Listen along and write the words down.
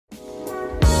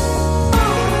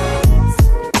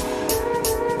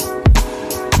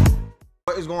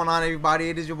going on, everybody?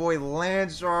 It is your boy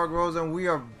LandShark Rose, and we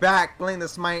are back playing the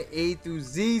Smite A through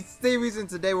Z series, and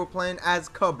today we're playing as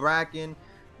Cabrakan.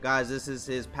 Guys, this is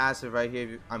his passive right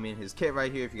here. I mean, his kit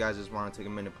right here, if you guys just want to take a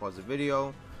minute, pause the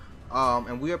video.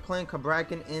 And we are playing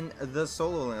Cabrakan in the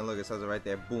solo lane. Look, it says it right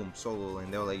there. Boom, solo lane.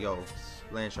 They were like, yo,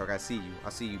 LandShark, I see you. I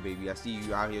see you, baby. I see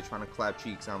you out here trying to clap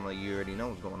cheeks. I'm like, you already know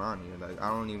what's going on here. Like, I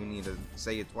don't even need to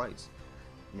say it twice,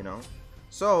 you know?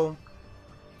 So,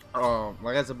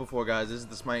 like I said before, guys, this is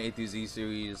the Smite A through Z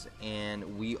series,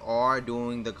 and we are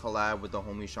doing the collab with the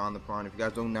homie SEANTHEEPRAWN. If you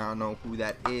guys don't now know who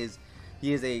that is,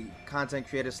 he is a content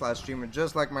creator / streamer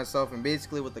just like myself, and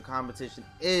basically what the competition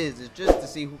is just to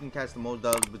see who can catch the most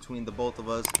dubs between the both of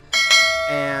us.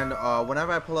 And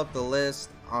whenever I pull up the list,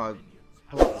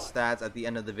 pull up the stats at the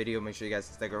end of the video, make sure you guys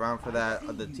stick around for that.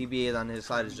 The TBA on his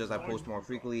side is just I post more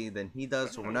frequently than he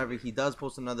does, so whenever he does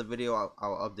post another video,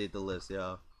 I'll update the list.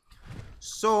 Yeah.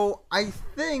 So I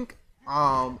think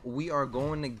we are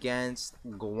going against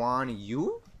Guan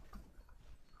Yu,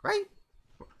 right?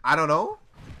 I don't know.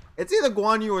 It's either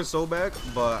Guan Yu or Sobek,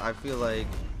 but I feel like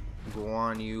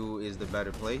Guan Yu is the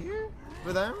better play here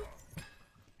for them.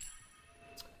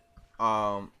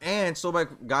 And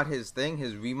Sobek got his thing,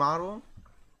 his remodel.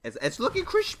 It's looking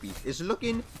crispy. It's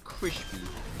looking crispy.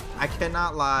 I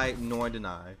cannot lie nor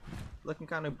deny. Looking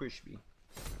kind of crispy.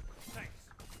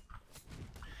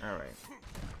 All right.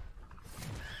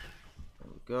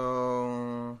 There we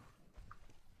go.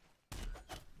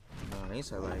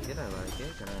 Nice. I like it. I like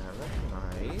it. Can I have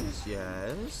it? Nice.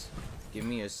 Yes. Give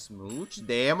me a smooch.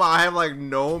 Damn, I have like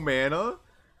no mana.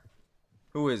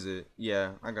 Who is it?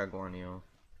 Yeah, I got Guan Yu.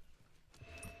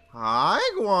 Hi,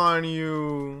 Guan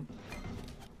Yu.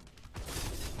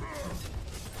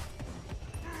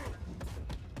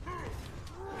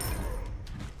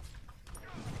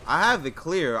 I have the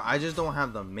clear, I just don't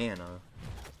have the mana.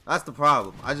 That's the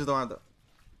problem. I just don't have the...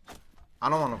 I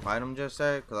don't want to fight him just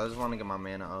yet, because I just want to get my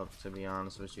mana up, to be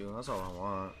honest with you. That's all I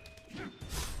want.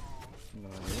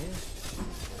 Nice.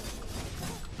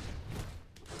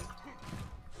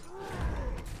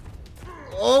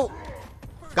 Oh!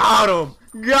 Got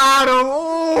him! Got him!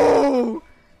 Oh!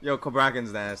 Yo,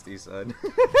 Cabrakan's nasty, son.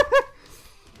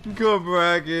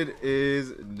 Cabrakan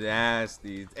is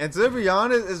nasty, and to be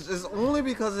honest, it's only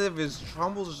because of his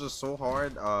trumbles is just so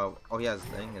hard. Oh, he has a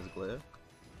thing, his glyph.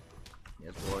 He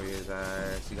has warrior's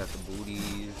ass. He got the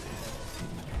booties.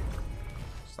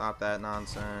 Stop that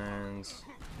nonsense.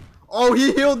 Oh,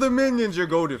 he healed the minions. You're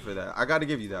goated for that. I gotta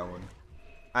give you that one.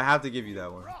 I have to give you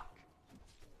that one.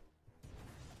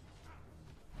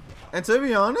 And to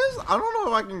be honest, I don't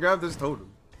know if I can grab this totem.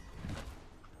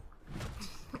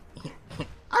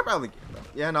 I probably can.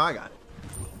 Yeah, no, I got it.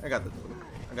 I got the totem.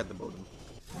 I got the totem.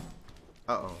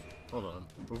 Uh-oh. Hold on.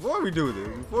 Before we do this,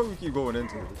 before we keep going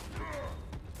into this,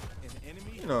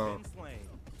 you know,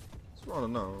 just want to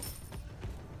know.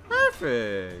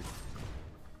 Perfect.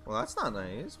 Well, that's not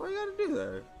nice. Why you gotta do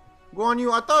that? Guan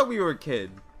Yu, I thought we were a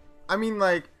kid. I mean,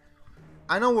 like,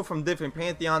 I know we're from different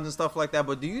pantheons and stuff like that,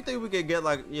 but do you think we could get,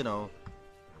 like, you know,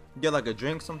 get, like, a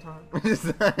drink sometime?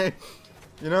 Like,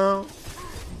 you know?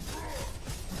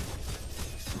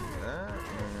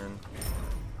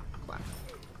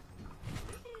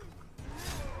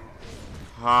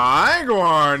 Hi,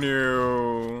 Guan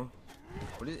Yu.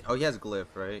 What is? Oh, he has glyph,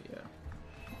 right? Yeah.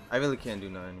 I really can't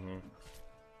do nothing here.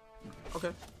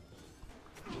 Okay.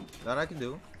 That I can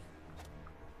do.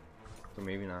 But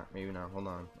maybe not. Maybe not. Hold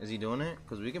on. Is he doing it?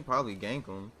 Because we can probably gank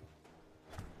him.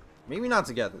 Maybe not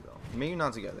together, though. Maybe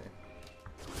not together.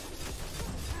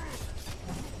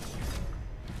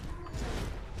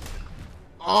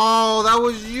 Oh, that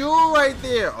was you right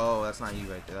there. Oh, that's not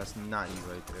you right there. That's not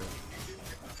you right there.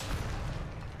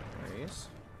 Nice.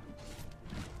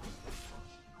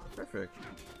 Perfect.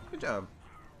 Good job.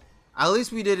 At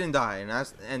least we didn't die,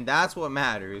 and that's what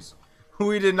matters.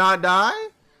 We did not die.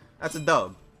 That's a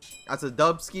dub. That's a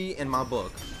dubski in my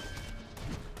book.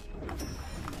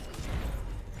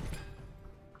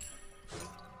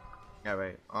 All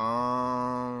right.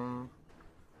 I'm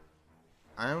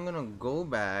gonna go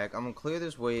back. I'm gonna clear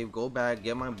this wave, go back,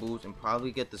 get my boots, and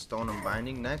probably get the Stone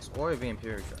Unbinding next, or a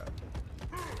Vampiric Trap.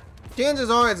 Chances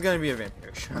are it's gonna be a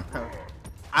Vampiric Trap.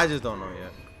 I just don't know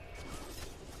yet.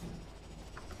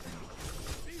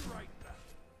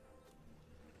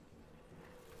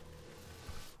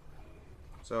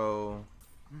 So,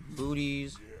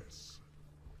 booties,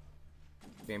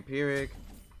 Vampiric,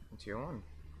 and tier 1.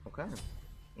 Okay.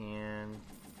 And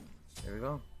there we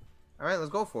go. Alright, let's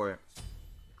go for it.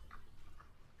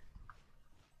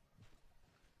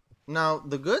 Now,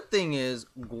 the good thing is,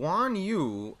 Guan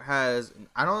Yu has...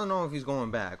 I don't know if he's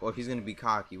going back, or if he's going to be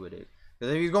cocky with it.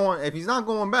 Because if he's not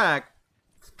going back,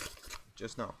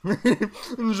 just know.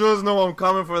 Just know I'm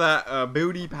coming for that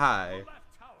booty pie.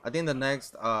 I think the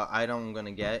next item I'm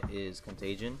gonna get is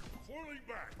Contagion.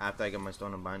 After I get my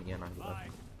Stone and Bind again,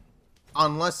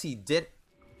 unless he did.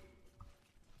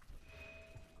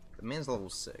 The man's level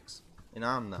 6, and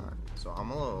I'm not, so I'm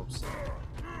a little upset.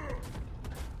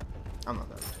 I'm not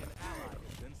that upset.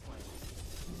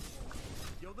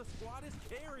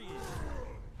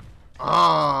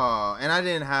 Oh, and I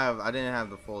didn't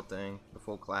have the full thing, the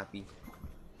full clappy.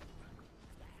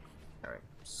 All right,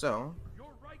 so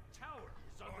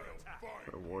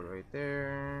put a ward right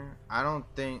there. I don't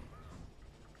think.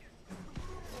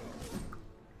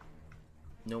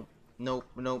 Nope. Nope.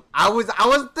 I was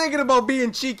thinking about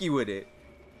being cheeky with it.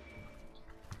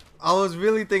 I was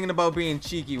really thinking about being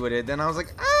cheeky with it. Then I was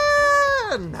like,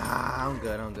 nah, I'm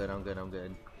good.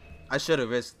 I should have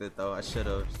risked it though. I should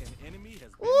have.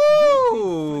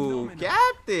 Ooh,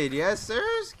 Captain, yes,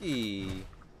 sirski.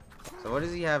 So what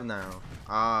does he have now?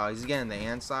 He's getting the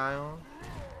Ancile,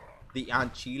 the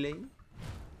Anchile.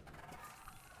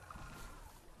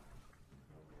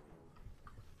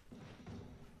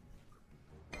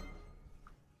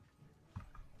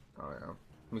 Oh yeah,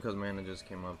 because mana just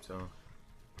came up too.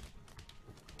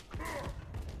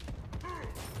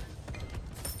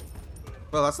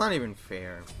 Well, that's not even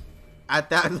fair.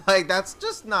 At that, like, that's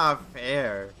just not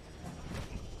fair.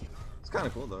 It's kind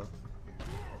of cool though.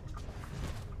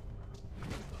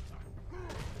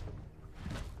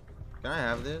 Can I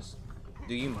have this?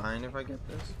 Do you mind if I get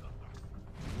this?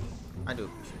 I do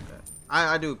appreciate that.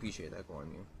 I do appreciate that going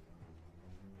you.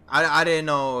 I didn't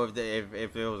know if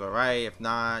it was alright, if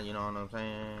not, you know what I'm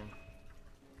saying.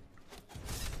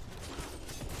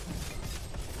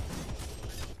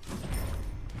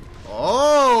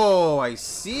 Oh, I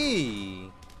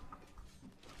see.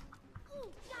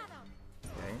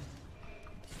 Okay.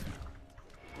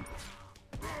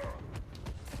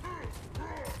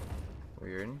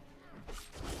 Weird.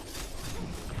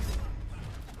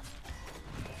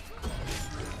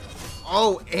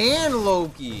 Oh, and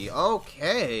Loki.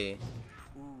 Okay.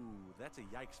 Ooh, that's a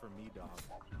yikes for me, dog.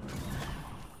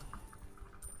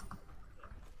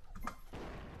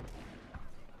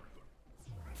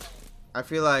 I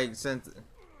feel like since your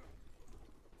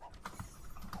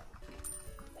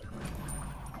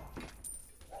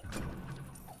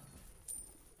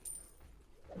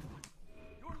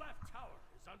left tower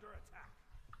is under attack.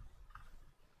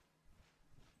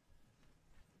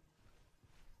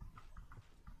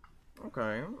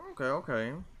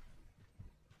 Okay.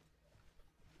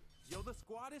 Yo, the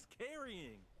squad is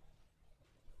carrying.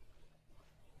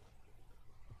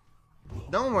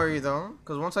 Don't worry though,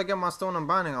 because once I get my Stone and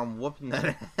Binding, I'm whooping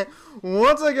that.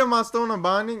 Once I get my Stone and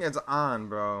Binding, it's on,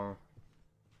 bro.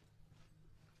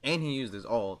 And he used his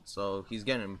ult, so he's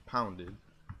getting pounded.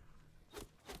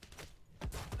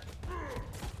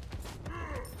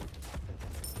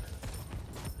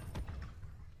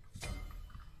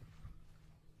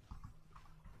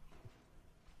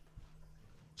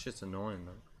 Shit's annoying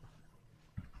though.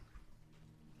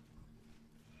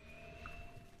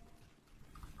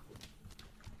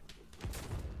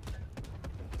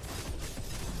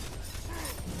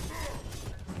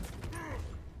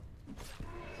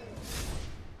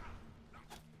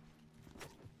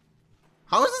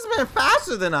 How is this man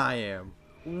faster than I am?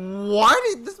 Why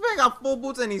did this man got full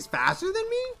boots and he's faster than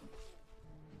me?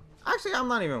 Actually, I'm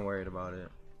not even worried about it.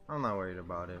 I'm not worried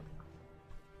about it.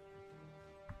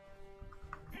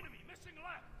 Enemy missing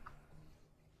left.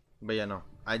 But yeah, no.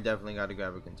 I definitely got to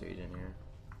grab a Contagion here.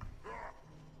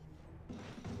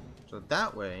 So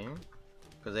that way,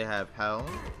 because they have Hell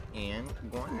and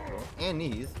Guanco and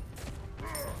Neith.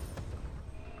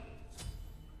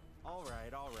 All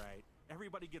right.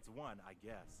 Everybody gets one, I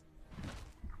guess.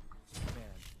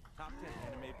 Man, top 10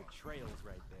 anime betrayals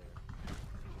right there.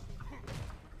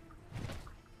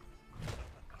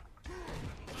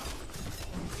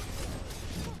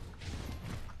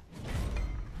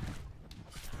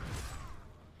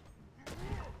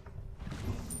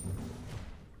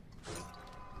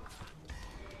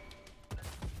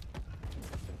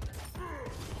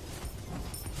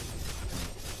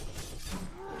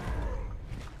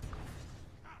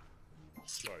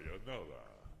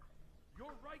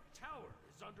 Your right tower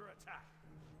is under attack.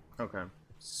 Okay.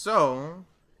 So,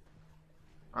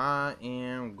 I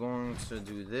am going to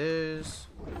do this.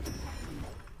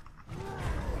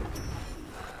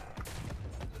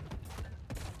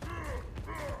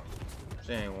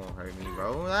 Shit ain't gonna hurt me,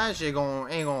 bro. That shit ain't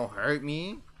gonna hurt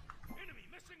me. Enemy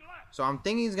missing left. So I'm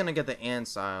thinking he's gonna get the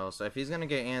Ancile. So if he's gonna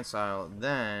get Ancile,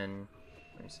 then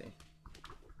let me see.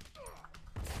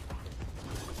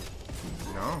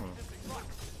 No.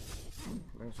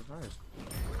 Very surprised.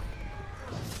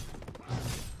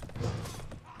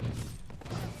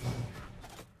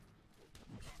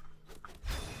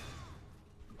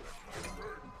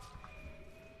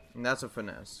 And that's a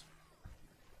finesse.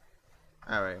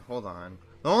 Alright, hold on.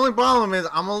 The only problem is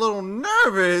I'm a little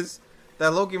nervous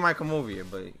that Loki might come over here,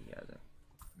 but yeah.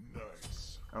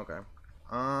 Nice. Okay.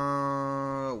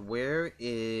 Where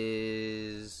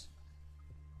is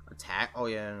attack? Oh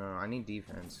yeah, no, I need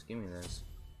defense. Give me this.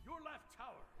 Your left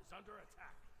tower is under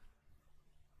attack.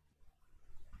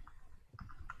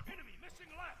 Enemy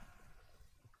missing left.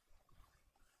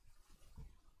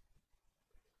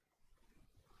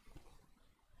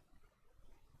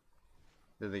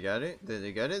 Did they get it? Did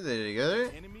they get it? Did they get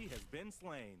it? Enemy has been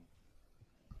slain.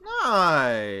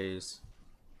 Nice.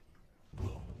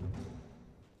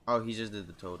 Oh, he just did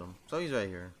the totem. So he's right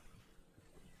here.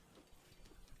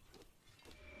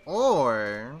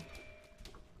 Or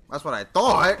that's what I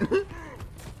thought. Your team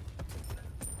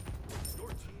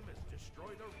has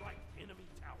destroyed a right enemy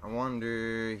tower. I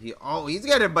wonder he's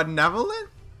getting benevolent?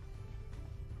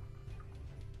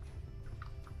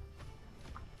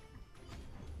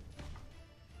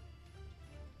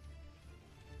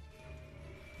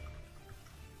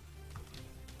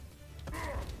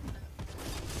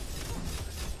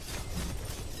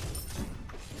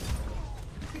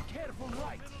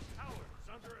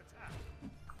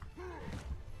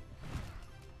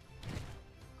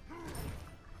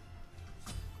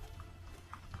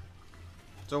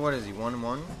 So what is he?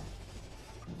 1-1?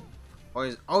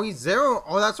 Oh, he's 0.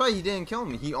 Oh, that's why he didn't kill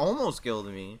me. He almost killed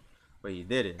me, but he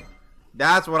didn't.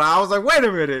 That's what I was like. Wait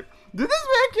a minute. Did this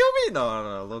man kill me?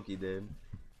 No, Loki did.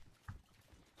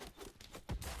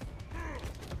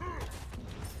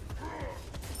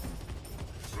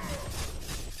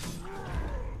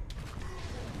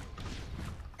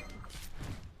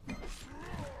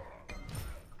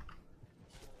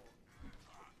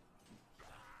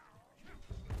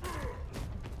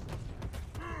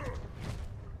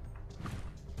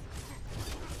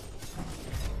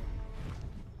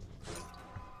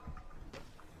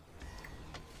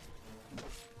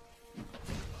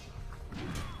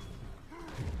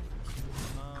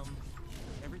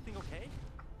 Everything okay?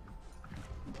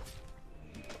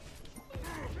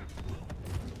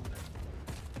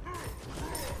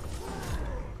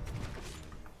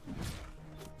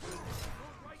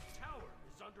 Your right tower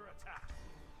is under attack.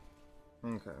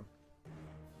 Okay.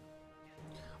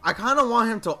 I kind of want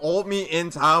him to ult me in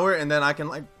tower and then I can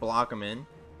like block him in.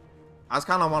 That's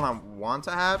kind of what I want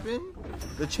to happen.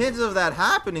 The chances of that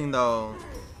happening though,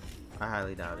 I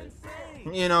highly doubt it.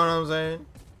 You know what I'm saying?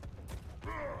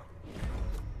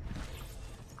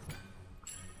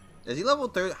 Is he level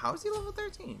 30? How is he level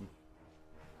 13?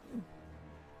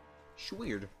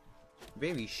 Weird.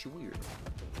 Very weird.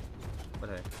 But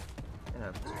hey, it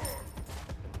happens.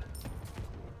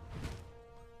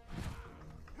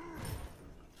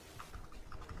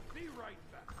 Be right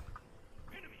back.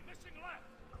 Enemy missing left.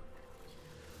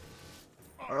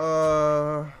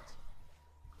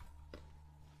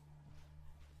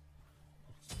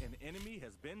 An enemy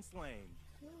has been slain.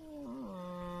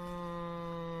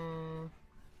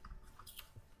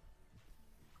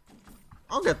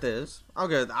 I'll get this.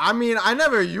 I mean, I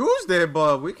never used it,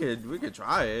 but we could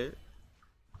try it.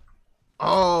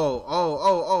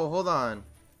 Oh, hold on.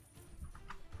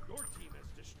 Your team has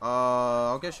destroyed.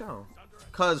 I'll get Shell.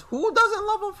 Cause who doesn't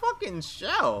love a fucking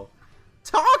Shell?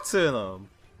 Talk to them.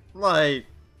 Like,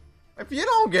 if you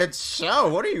don't get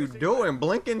Shell, what are you doing?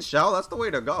 Blinking Shell? That's the way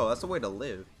to go. That's the way to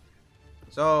live.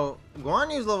 So,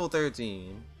 Guanyu's level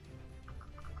 13.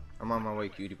 I'm on my way,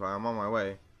 cutie pie. I'm on my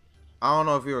way. I don't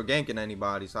know if you were ganking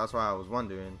anybody, so that's why I was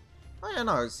wondering. Oh yeah,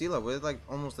 no, sea level is like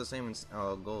almost the same in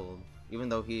gold, even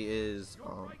though he is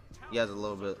he has a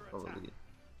little bit of a lead.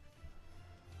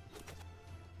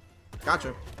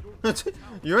 Gotcha.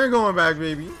 You ain't going back,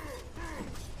 baby.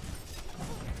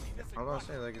 I was gonna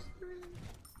say like it's.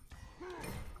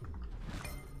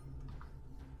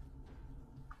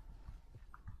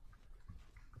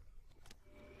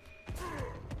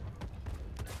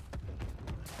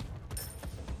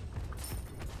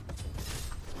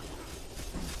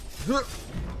 No, you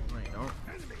don't.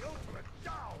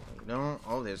 You don't.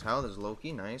 Oh, there's Hell. There's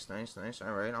Loki. Nice.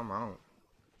 Alright, I'm out.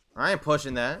 I ain't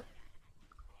pushing that.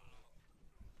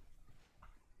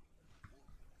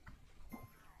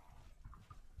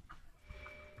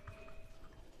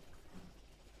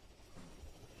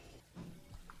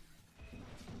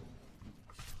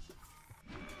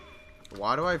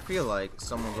 Why do I feel like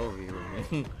someone's over here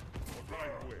with me?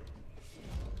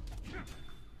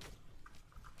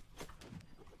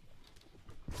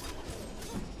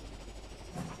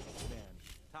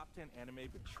 10 anime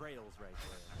betrayals right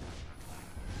there.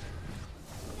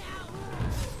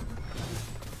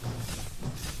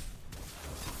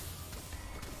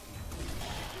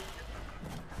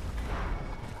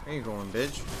 Where you going,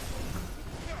 bitch?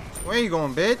 Where you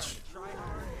going, bitch? Try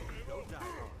hard, go die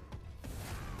hard.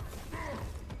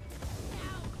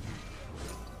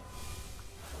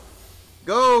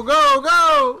 Go, go,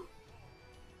 go!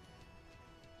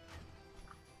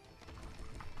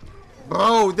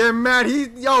 Bro, they're mad.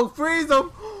 Yo, freeze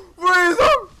them! Freeze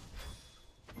them!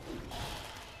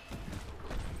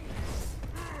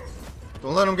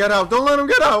 Don't let him get out. Don't let him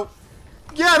get out.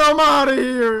 Get him out of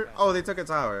here. Oh, they took a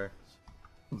tower.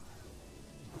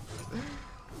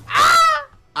 Ah!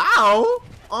 Ow!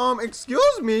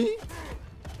 Excuse me.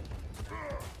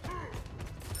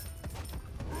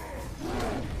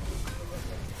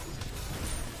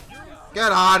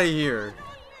 Get out of here.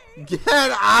 Get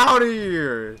out of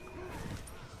here.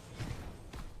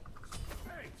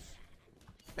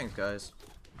 Thanks, guys.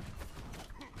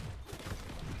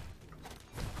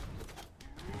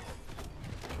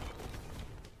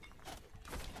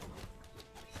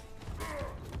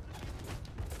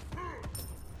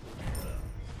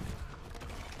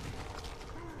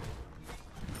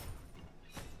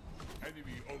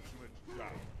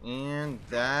 And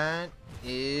that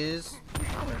is...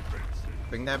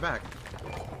 Bring that back.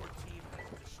 Your team has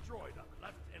destroyed a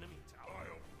left enemy tower.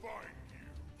 I'll find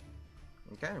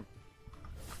you. Okay.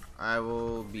 I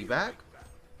will be back.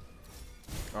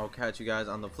 I'll catch you guys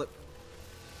on the flip.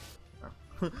 Oh.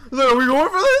 Look, are we going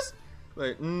for this?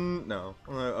 Like, no.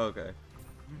 Okay.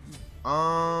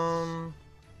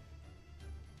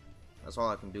 That's all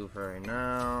I can do for right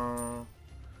now.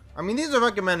 I mean, these are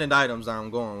recommended items that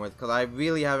I'm going with because I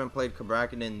really haven't played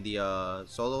Cabrakan in the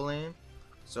solo lane.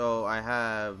 So I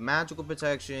have magical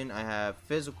protection, I have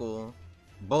physical,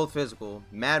 both physical,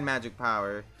 mad magic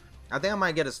power. I think I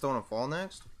might get a Stone of Fall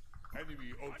next.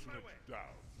 Enemy ultimate down.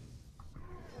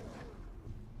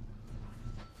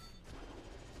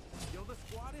 Yo, the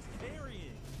squad is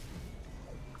carrying.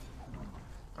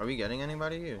 Are we getting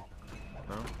anybody here?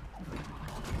 No.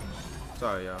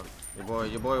 Sorry, y'all.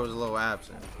 Your boy was a little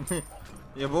absent.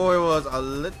 Your boy was a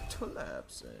little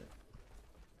absent.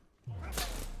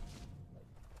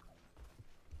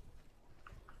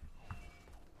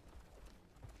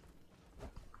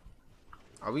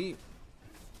 Are we?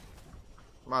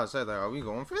 I'm about to say that. Are we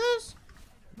going for this?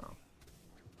 No.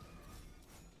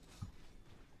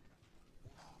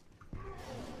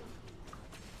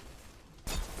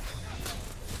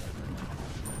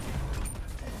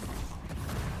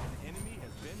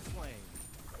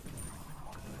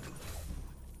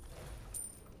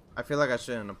 I feel like I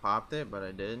shouldn't have popped it, but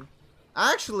I did.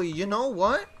 Actually, you know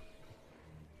what?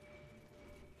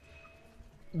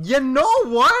 You know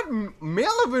what?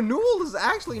 Mail of Renewal is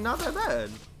actually not that bad.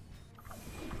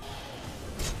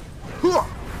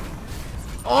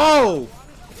 Oh!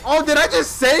 Oh, did I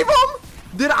just save him?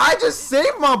 Did I just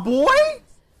save my boy?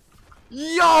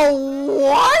 Yo,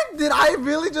 what? Did I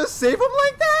really just save him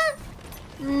like that?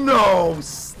 No,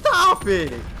 stop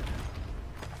it.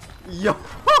 Yo.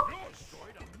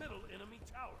 Destroyed a middle enemy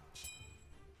tower.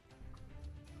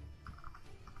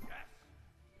 Yes.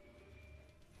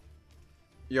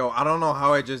 Yo, I don't know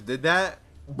how I just did that,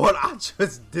 but I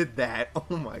just did that.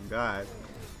 Oh my god.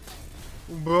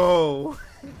 Bro.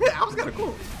 That was kind of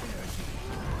cool.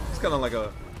 It's kind of like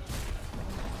a...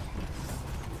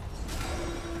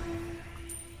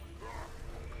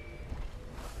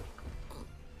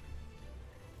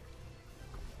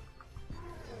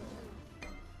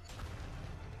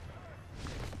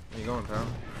 Where you going, pal?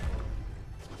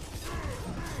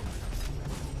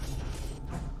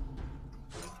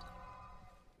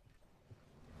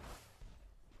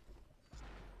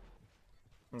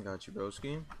 I got you,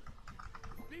 broski.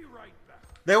 Be right back.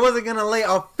 They wasn't gonna lay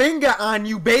a finger on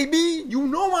you, baby. You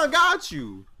know I got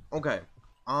you. Okay.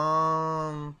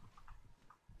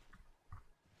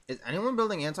 Is anyone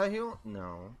building anti-heal?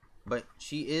 No. But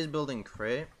she is building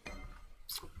crit.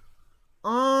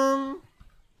 Why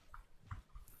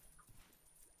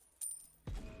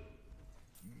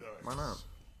not?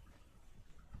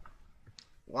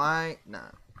 Why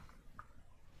not?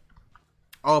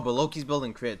 Oh, but Loki's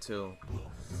building crit too.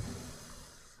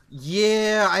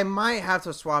 Yeah, I might have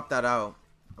to swap that out.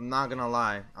 I'm not gonna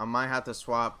lie. I might have to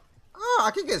swap. Oh,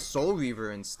 I could get Soul Reaver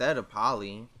instead of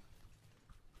Poly.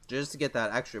 Just to get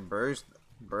that extra burst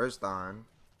on.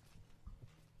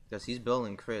 Because he's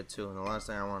building crit too. And the last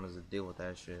thing I want is to deal with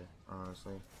that shit.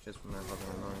 Honestly. Just from that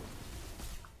fucking annoying.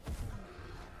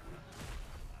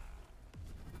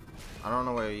 I don't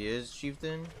know where he is,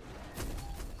 Chieftain.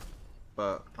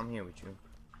 But I'm here with you.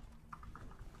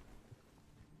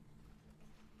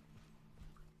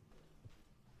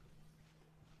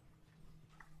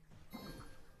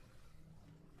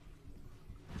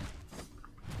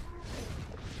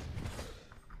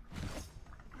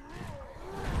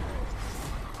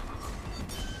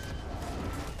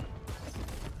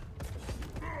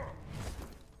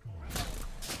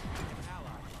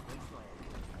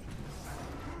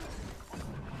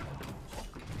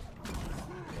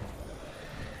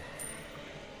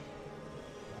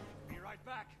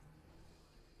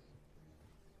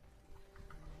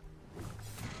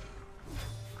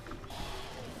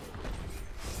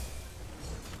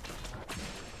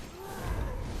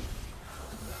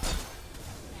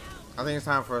 I think it's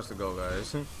time for us to go,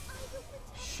 guys.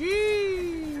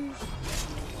 Sheesh.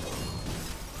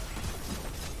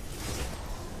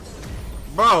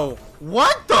 Bro,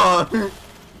 what the?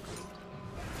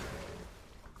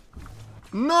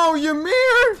 No,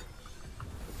 Ymir!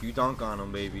 You dunk on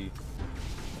him, baby.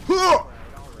 All right.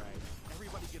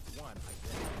 Everybody gets one, I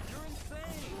guess. You're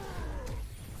insane.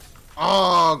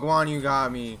 Oh, Guan, you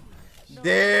got me.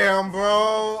 Damn, bro.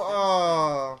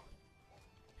 Oh.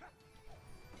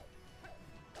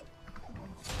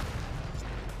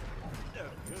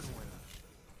 Good one.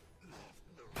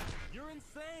 You're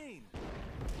insane.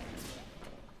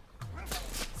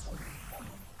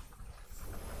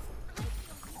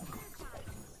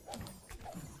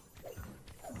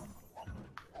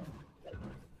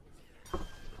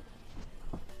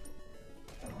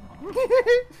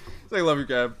 Say love you,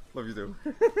 Cab. Love you too.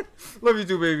 Love you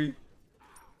too, baby.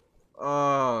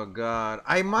 Oh god.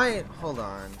 I might hold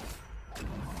on.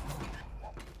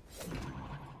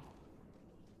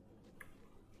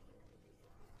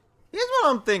 Here's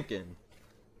what I'm thinking.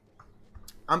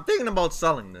 I'm thinking about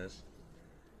selling this.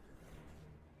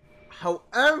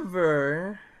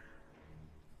 However,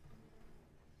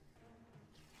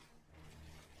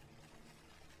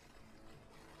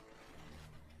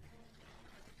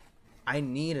 I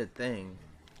need a thing.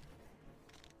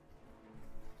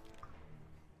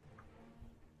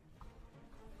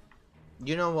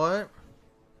 You know what?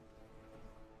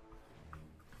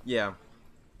 Yeah.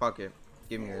 Fuck it.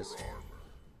 Give me this.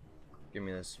 Give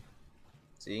me this.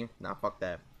 See? Nah, fuck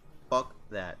that. Fuck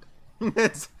that.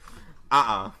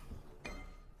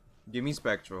 Give me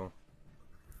Spectral.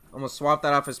 I'm gonna swap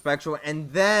that out for Spectral,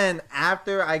 and then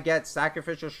after I get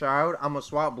Sacrificial Shroud, I'm gonna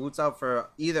swap Boots out for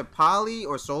either Poly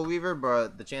or Soul Weaver,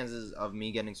 but the chances of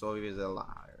me getting Soul Weaver is a lot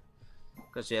higher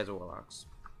because she has Warlocks.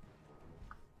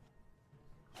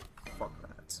 Fuck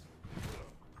that.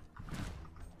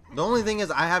 The only thing is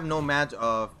I have no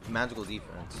magical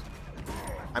defense.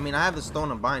 I mean, I have the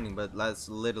Stone of Binding, but that's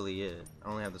literally it. I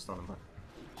only have the Stone of Binding.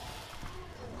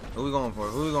 Who we going for?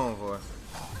 Who we going for?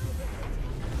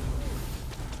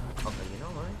 Okay, you know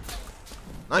what?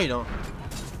 No, you don't.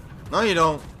 No, you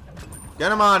don't. Get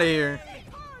him out of here.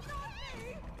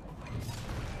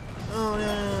 Oh,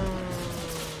 no.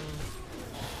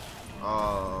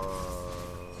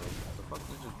 The fuck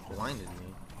you just blinded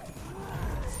me?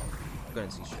 I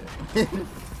couldn't see shit.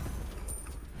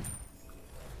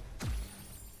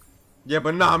 Yeah,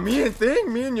 but nah, me and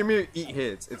Ymir eat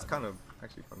hits. It's kind of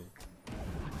actually funny.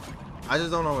 I just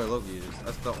don't know where Loki is.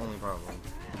 That's the only problem.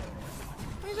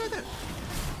 He's right there.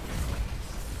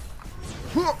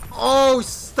 Oh,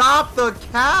 stop the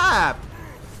cap!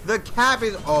 The cap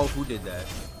is. Oh, who did that?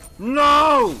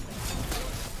 No!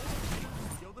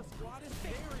 Yo, the squad is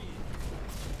buried.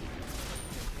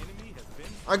 Enemy has been.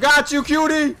 I got you,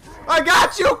 cutie! I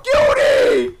got you,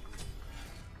 cutie!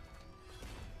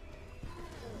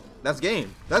 That's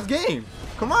game. That's game.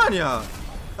 Come on, y'all.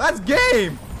 That's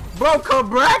game. Bro,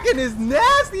 Cabrakan is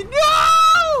nasty.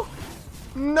 No!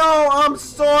 No, I'm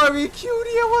sorry, cutie.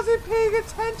 I wasn't paying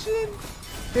attention.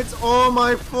 It's all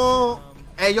my fault.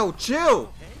 Hey, yo,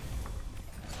 chill.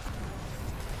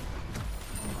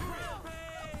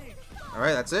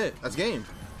 Alright, that's it. That's game.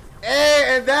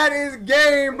 Hey, and that is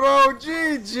game, bro.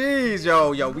 GG's. Yo,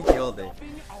 we killed it.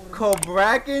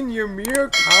 Cabrakan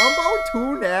Ymir combo?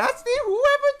 Too nasty?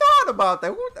 Whoever thought about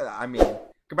that? I mean,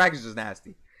 Cabrakan's just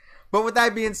nasty. But with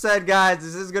that being said, guys,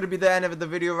 this is going to be the end of the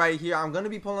video right here. I'm going to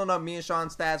be pulling up me and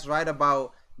Sean's stats right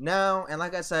about now. And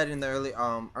like I said in the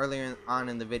earlier on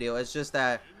in the video, it's just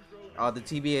that the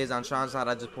TBAs on Sean's side,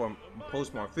 I just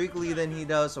post more frequently than he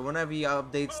does. So whenever he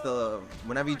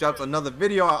whenever he drops another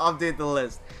video, I'll update the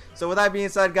list. So with that being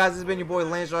said, guys, this has been your boy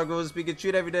LandShark. Go speaking,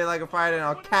 treat every day like a Friday, and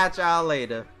I'll catch y'all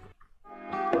later.